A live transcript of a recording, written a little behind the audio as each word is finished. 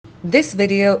This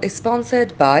video is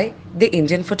sponsored by the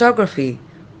Indian Photography.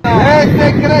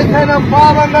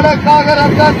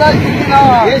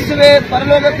 இயேசுவே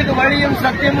பரலோகத்துக்கு வழியும்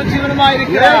சத்தியமும் ஜீவனுமாய்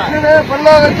இருக்கிறார்.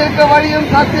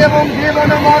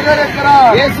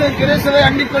 இயேசு கிறிஸ்துவை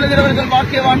அண்டிக் கொள்ளுகிறவர்கள்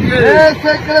பாக்கியவான்கள்.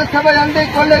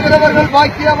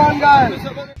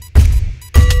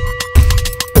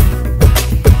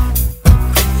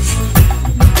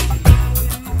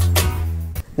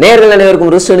 நேயர்கள்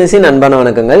அனைவருக்கும் ருஸ்டனிஸின் அன்பான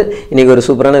வணக்கங்கள். இன்னைக்கு ஒரு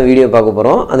சூப்பரான வீடியோ பார்க்க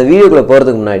போகிறோம். அந்த வீடியோக்குள்ளே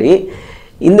போகிறதுக்கு முன்னாடி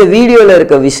இந்த வீடியோவில்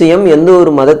இருக்க விஷயம் எந்த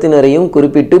ஒரு மதத்தினரையும்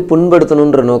குறிப்பிட்டு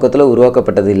புண்படுத்தணுன்ற நோக்கத்தில்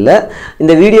உருவாக்கப்பட்டது இல்லை.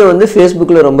 இந்த வீடியோ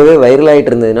ஃபேஸ்புக்கில் ரொம்பவே வைரல்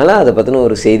ஆகிட்டு இருந்ததுனால அதை பற்றின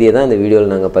ஒரு செய்தியை தான் இந்த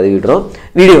வீடியோவில் நாங்கள் பதிவிடுறோம்.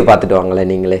 வீடியோவை பார்த்துட்டு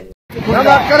வாங்களேன் நீங்களே.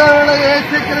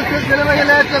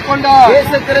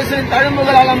 இயேசு கிறிஸ்துவின்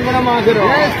தழும்புகளால்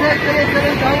குணமாகிறோம்.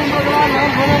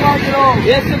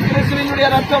 இயேசு கிறிஸ்துவினுடைய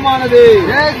ரத்தமானது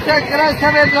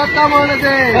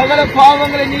சகல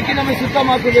பாவங்களை நீக்கி நம்மை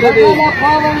சுத்தமாக்குகிறது.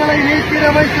 பாவங்களை நீக்கி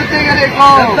நம்மை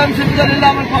சுத்திகரிக்கும். ரத்தம் சிந்துதல்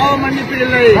இல்லாமல் பாவ மன்னிப்பு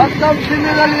இல்லை. ரத்தம்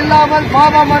சிந்துதல் இல்லாமல்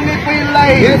பாவ மன்னிப்பு இல்லை.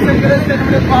 இயேசு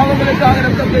கிறிஸ்துவினுடைய பாவங்களுக்காக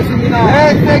ரத்தத்தை சிந்தினார்.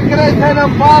 இயேசு கிறிஸ்து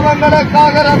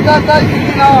பாவங்களுக்காக ரத்தத்தை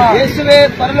சிந்தினார். இயேசுவே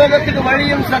பரலோகத்துக்கு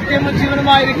வழியும் சத்தியமும்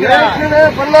ஜீவனுமாய் இருக்கிறார்.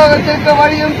 பரலோகத்திற்கு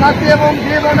வழியும் சத்தியமும்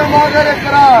ஜீவனுமாக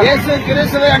இருக்கிறார். இயேசு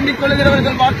கிறிஸ்துவை அண்டிக்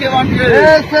கொள்ளுகிறவர்கள் பாக்கியவான்கள்.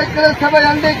 இயேசு கிறிஸ்துவை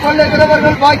அண்டிக்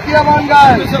கொள்ளுகிறவர்கள்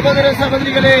பாக்கியவான்கள். சகோதர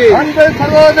சகோதரிகளே, அன்பு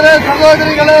சகோதர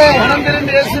சகோதரிகளே, மனம்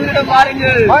திரும்பி இயேசுவிடம்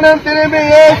வாருங்கள். மனம் திரும்பி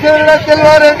இயேசுவிடத்தில்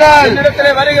வாருங்கள்.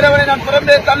 என்னிடத்திலே வருகிறவனை நான்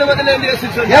புறம்பே தள்ளுவதில்லை என்று இயேசு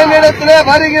சொன்னார். என்னிடத்திலே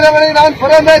வருகிறவனை நான்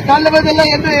புறம்பே தள்ளுவதில்லை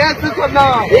என்று இயேசு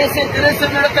சொன்னார். இயேசு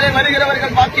கிறிஸ்துவினிடத்திலே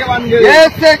வருகிறவர்கள் பாக்கியவான்கள்.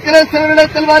 இயேசு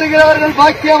கிறிஸ்துவினிடத்தில் வருகிறவர்கள்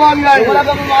பாக்கியவான்கள்.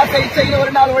 உலகமும் ஆசை இச்சைகள்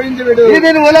ஒரு நாள் ஒழிந்துவிடும்.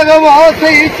 இதன் உலகம்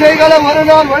ஆசை இச்சைகளும் ஒரு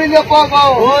நாள் ஒழிந்து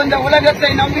போகும். ஓ, இந்த உலகத்தை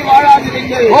நம்பி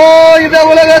வாழாதிருங்கள். ஓ, இந்த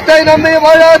உலகத்தை நம்பி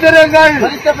வாழாதிருங்கள்.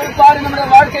 மரித்த பிற்பாடு நம்முடைய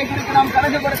வாழ்க்கை குறித்து நாம்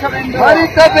கணக்கு கொடுக்க வேண்டும்.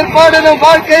 மரித்த பிற்பாடு நம்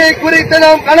வாழ்க்கையை குறித்து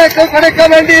நாம் கணக்கு கொடுக்க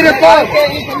வேண்டியிருப்போம்.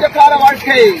 கொஞ்ச கால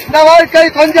வாழ்க்கை, இந்த வாழ்க்கை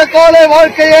கொஞ்ச கால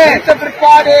வாழ்க்கையே. மரித்த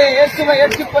பிற்பாடு இயேசுவை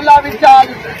ஏற்றுக்கொள்ளாவிட்டால்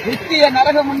நித்திய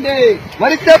நரகம் உண்டு.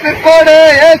 மரித்த பிற்பாடு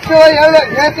இயேசுவை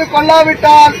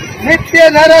ஏற்றுக்கொள்ளாவிட்டால் நித்திய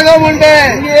நரகம் உண்டு.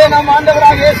 இங்கே நாம்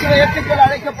ஆண்டவராக இயேசுவை ஏற்றுக்கொள்ள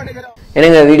அழைக்கப்படுகிறோம்.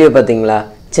 என்னங்க வீடியோ பார்த்தீங்களா?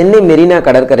 சென்னை மெரினா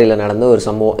கடற்கரையில் நடந்த ஒரு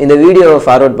சம்பவம். இந்த வீடியோவை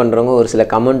ஃபார்வர்ட் பண்ணுறவங்க ஒரு சில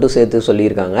கமெண்ட்டும் சேர்த்து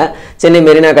சொல்லியிருக்காங்க. சென்னை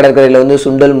மெரினா கடற்கரையில்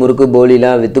சுண்டல் முறுக்கு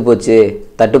போலிலாம் விற்று போச்சு,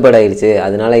 தட்டுப்பாடாயிருச்சு,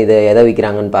 அதனால இதை எதை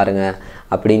விற்கிறாங்கன்னு பாருங்கள்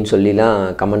அப்படின்னு சொல்லிலாம்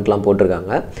கமெண்ட்லாம்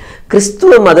போட்டிருக்காங்க.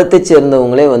 கிறிஸ்துவ மதத்தை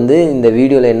சேர்ந்தவங்களே இந்த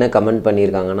வீடியோவில் என்ன கமெண்ட்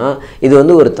பண்ணியிருக்காங்கன்னா, இது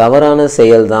ஒரு தவறான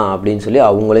செயல் தான் அப்படின்னு சொல்லி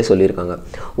அவங்களே சொல்லியிருக்காங்க.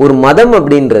 ஒரு மதம்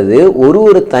அப்படின்றது ஒரு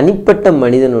தனிப்பட்ட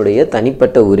மனிதனுடைய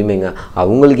தனிப்பட்ட உரிமைங்க.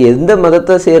 அவங்களுக்கு எந்த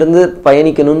மதத்தை சேர்ந்து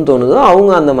பயணிக்கணும்னு தோணுதோ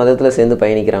அவங்க அந்த மதத்தில் சேர்ந்து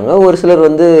பயணிக்கிறாங்க. ஒரு சிலர்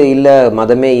இல்லை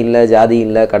மதமே இல்லை, ஜாதி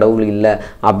இல்லை, கடவுள் இல்லை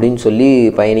அப்படின்னு சொல்லி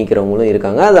பயணிக்கிறவங்களும்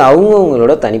இருக்காங்க. அது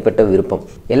அவங்கவுங்களோட தனிப்பட்ட விருப்பம்.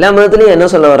 எல்லா மதத்துலையும் என்ன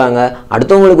சொல்ல வராங்க,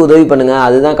 அடுத்தவங்களுக்கு உதவி பண்ணுங்க,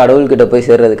 அதுதான் கடவுள்கிட்ட போய்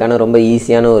சேர்றதுக்கான ரொம்ப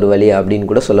ஈஸியான ஒரு வழி அப்படின்னு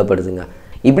கூட சொல்லப்படுதுங்க.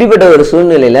 இப்படிப்பட்ட ஒரு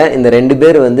சூழ்நிலையில் இந்த ரெண்டு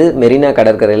பேர் மெரினா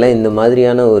கடற்கரையில் இந்த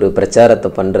மாதிரியான ஒரு பிரச்சாரத்தை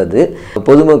பண்ணுறது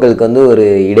பொதுமக்களுக்கு ஒரு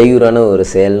இடையூறான ஒரு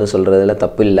செயல்னு சொல்கிறதுல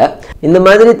தப்பு இல்லை. இந்த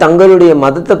மாதிரி தங்களுடைய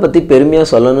மதத்தை பற்றி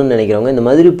பெருமையாக சொல்லணும்னு நினைக்கிறவங்க இந்த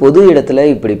மாதிரி பொது இடத்துல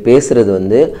இப்படி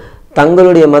பேசுகிறது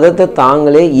தங்களுடைய மதத்தை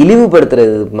தாங்களே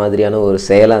இழிவுபடுத்துறது மாதிரியான ஒரு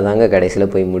செயலாக தாங்க கடைசியில்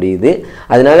போய் முடியுது.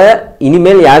 அதனால்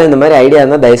இனிமேல் யாரும் இந்த மாதிரி ஐடியா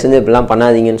இருந்தால் தயவு செஞ்சு இப்படிலாம்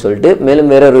பண்ணாதீங்கன்னு சொல்லிட்டு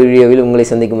மேலும் வேறொரு வீடியோவில் உங்களை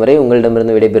சந்திக்கும் வரை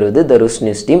உங்களிடமிருந்து விடைபெறுவது த ரூஸ்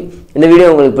நியூஸ் டீம். இந்த வீடியோ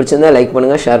உங்களுக்கு பிடிச்சிருந்தா லைக்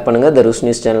பண்ணுங்கள், ஷேர் பண்ணுங்கள், த ரூஸ்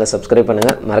நியூஸ் சேனலை சப்ஸ்கிரைப்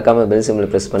பண்ணுங்கள், மறக்காமல் பெல் சிம்பிளை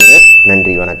ப்ரெஸ் பண்ணுங்கள்.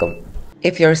 நன்றி, வணக்கம்.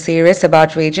 If you're serious about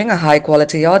reaching a high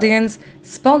quality audience,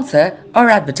 sponsor or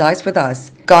advertise with us.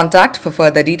 Contact for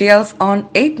further details on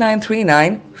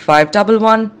 8939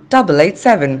 511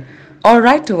 887 or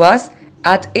write to us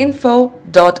at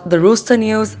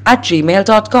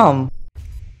info.theroosternews@gmail.com.